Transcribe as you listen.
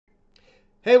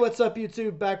Hey, what's up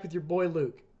YouTube? Back with your boy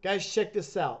Luke. Guys, check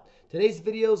this out. Today's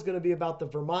video is going to be about the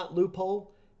Vermont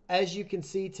loophole. As you can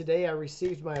see today, I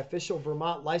received my official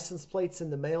Vermont license plates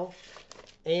in the mail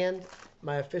and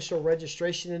my official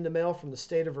registration in the mail from the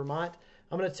state of Vermont.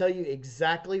 I'm going to tell you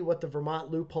exactly what the Vermont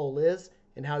loophole is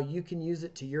and how you can use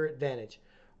it to your advantage.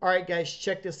 All right, guys,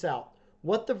 check this out.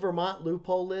 What the Vermont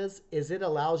loophole is it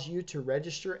allows you to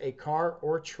register a car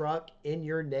or truck in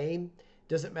your name.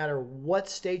 Doesn't matter what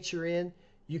state you're in.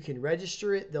 You can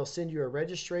register it. They'll send you a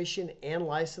registration and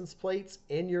license plates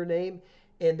in your name.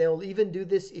 And they'll even do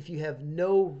this if you have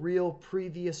no real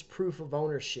previous proof of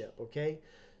ownership, okay?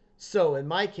 So in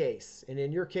my case, and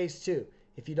in your case too,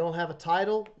 if you don't have a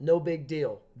title, no big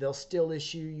deal. They'll still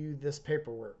issue you this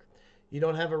paperwork. You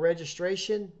don't have a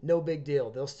registration, no big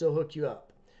deal. They'll still hook you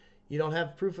up. You don't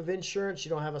have proof of insurance, you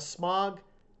don't have a smog,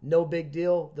 no big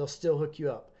deal. They'll still hook you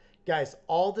up. Guys,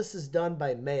 all this is done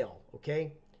by mail,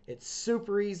 okay? It's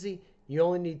super easy. You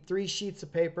only need 3 sheets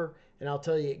of paper, and I'll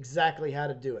tell you exactly how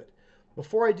to do it.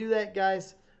 Before I do that,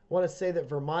 guys, I want to say that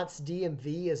Vermont's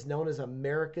DMV is known as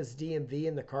America's DMV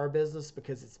in the car business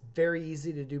because it's very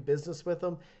easy to do business with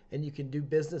them, and you can do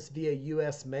business via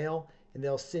U.S. mail, and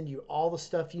they'll send you all the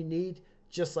stuff you need,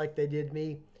 just like they did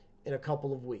me, in a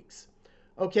couple of weeks.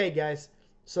 Okay, guys,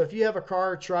 so if you have a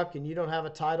car or truck and you don't have a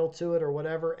title to it or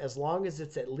whatever, as long as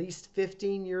it's at least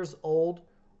 15 years old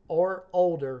or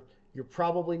older, you're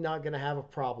probably not going to have a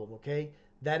problem, okay?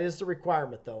 That is the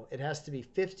requirement, though. It has to be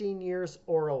 15 years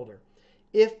or older.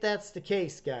 If that's the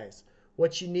case, guys,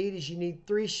 what you need is you need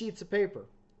 3 sheets of paper.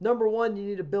 Number 1, you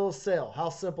need a bill of sale. How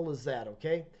simple is that,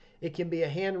 okay? It can be a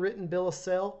handwritten bill of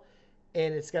sale,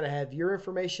 and it's got to have your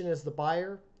information as the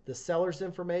buyer, the seller's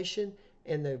information,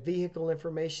 and the vehicle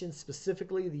information,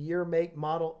 specifically the year, make,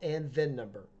 model, and VIN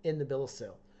number in the bill of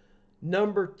sale.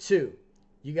 Number 2,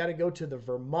 you got to go to the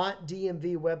Vermont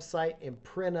DMV website and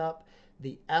print up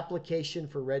the application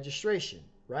for registration,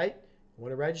 right? You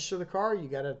want to register the car, you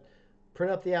got to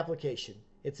print up the application.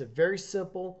 It's a very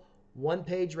simple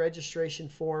 1-page registration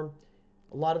form.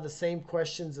 A lot of the same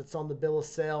questions that's on the bill of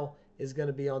sale is going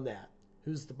to be on that.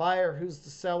 Who's the buyer? Who's the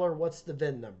seller? What's the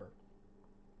VIN number?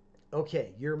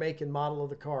 Okay, year, make, and model of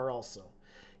the car also.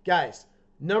 Guys,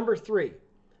 number 3,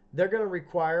 they're going to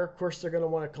require, of course, they're going to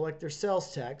want to collect their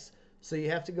sales tax. So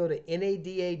you have to go to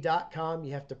NADA.com.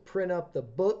 You have to print up the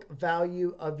book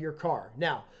value of your car.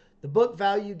 Now, the book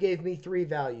value gave me 3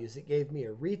 values. It gave me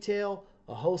a retail,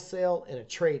 a wholesale, and a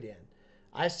trade-in.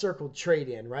 I circled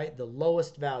trade-in, right? The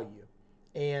lowest value.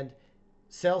 And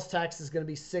sales tax is going to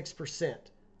be 6%.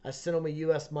 I sent them a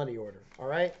U.S. money order, all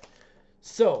right?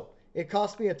 So it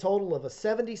cost me a total of a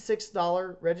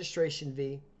 $76 registration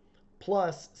fee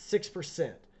plus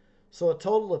 6%. So a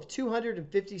total of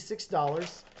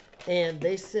 $256. And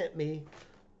they sent me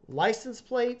license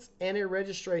plates and a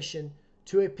registration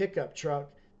to a pickup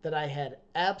truck that I had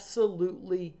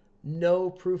absolutely no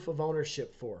proof of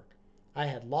ownership for. I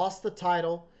had lost the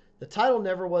title. The title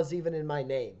never was even in my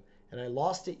name. And I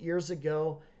lost it years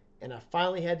ago. And I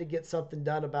finally had to get something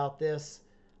done about this.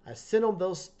 I sent them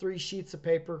those 3 sheets of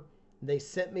paper. And they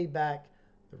sent me back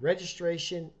the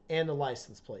registration and the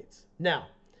license plates. Now,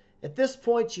 at this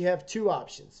point, you have 2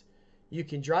 options. You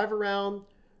can drive around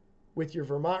with your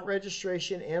Vermont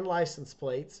registration and license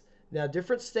plates. Now,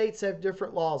 different states have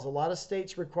different laws. A lot of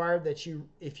states require that you,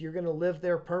 if you're going to live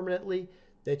there permanently,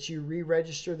 that you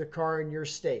re-register the car in your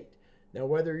state. Now,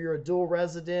 whether you're a dual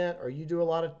resident or you do a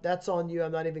lot of, that's on you.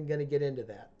 I'm not even going to get into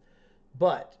that.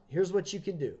 But here's what you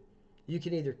can do. You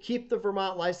can either keep the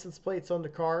Vermont license plates on the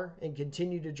car and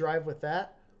continue to drive with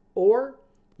that, or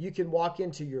you can walk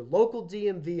into your local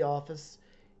DMV office,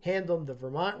 hand them the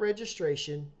Vermont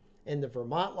registration and the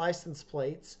Vermont license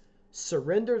plates,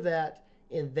 surrender that,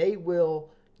 and they will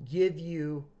give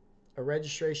you a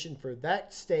registration for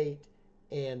that state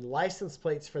and license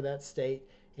plates for that state.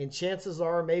 And chances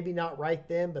are, maybe not right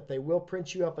then, but they will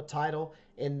print you up a title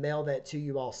and mail that to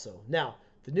you also. Now,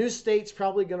 the new state's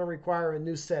probably going to require a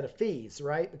new set of fees,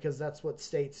 right? Because that's what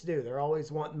states do. They're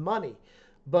always wanting money.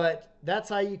 But that's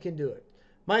how you can do it.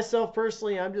 Myself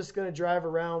personally, I'm just going to drive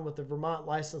around with the Vermont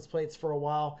license plates for a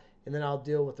while, and then I'll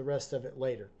deal with the rest of it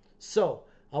later. So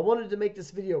I wanted to make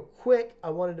this video quick. I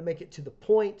wanted to make it to the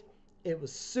point. It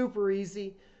was super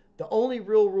easy. The only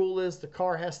real rule is the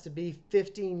car has to be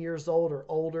 15 years old or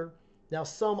older. Now,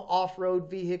 some off-road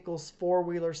vehicles,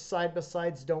 4-wheelers,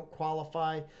 side-by-sides don't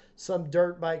qualify. Some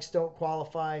dirt bikes don't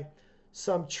qualify.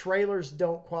 Some trailers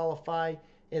don't qualify.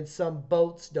 And some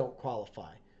boats don't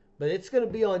qualify. But it's going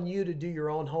to be on you to do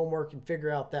your own homework and figure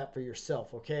out that for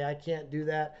yourself, okay? I can't do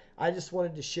that. I just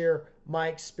wanted to share my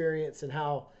experience and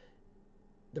how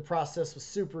the process was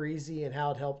super easy and how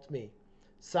it helped me.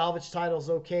 salvage title's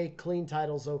okay, clean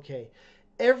title's okay.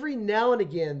 Every now and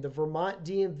again, the Vermont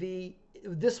DMV,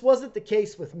 this wasn't the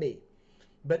case with me,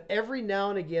 but every now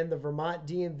and again, the Vermont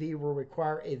DMV will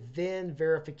require a VIN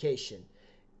verification.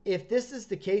 If this is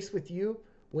the case with you,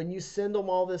 when you send them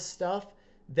all this stuff,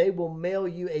 they will mail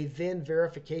you a VIN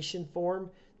verification form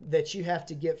that you have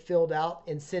to get filled out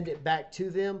and send it back to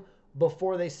them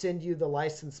before they send you the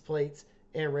license plates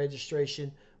and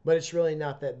registration. But it's really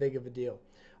not that big of a deal.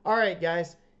 All right,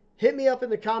 guys, hit me up in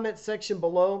the comments section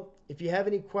below. If you have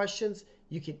any questions,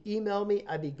 you can email me.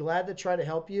 I'd be glad to try to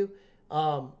help you.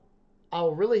 I'll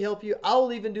really help you.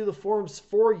 I'll even do the forms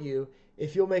for you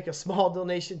if you'll make a small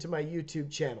donation to my YouTube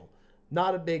channel.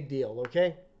 Not a big deal,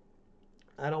 okay?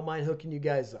 I don't mind hooking you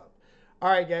guys up. All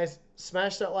right, guys,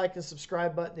 smash that like and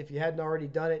subscribe button if you hadn't already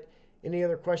done it. Any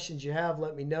other questions you have,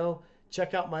 let me know.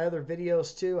 Check out my other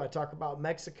videos too. I talk about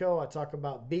Mexico. I talk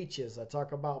about beaches. I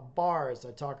talk about bars.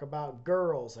 I talk about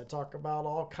girls. I talk about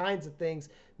all kinds of things.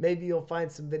 Maybe you'll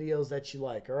find some videos that you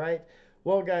like, all right?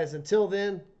 Well, guys, until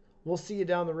then, we'll see you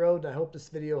down the road, and I hope this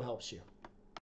video helps you.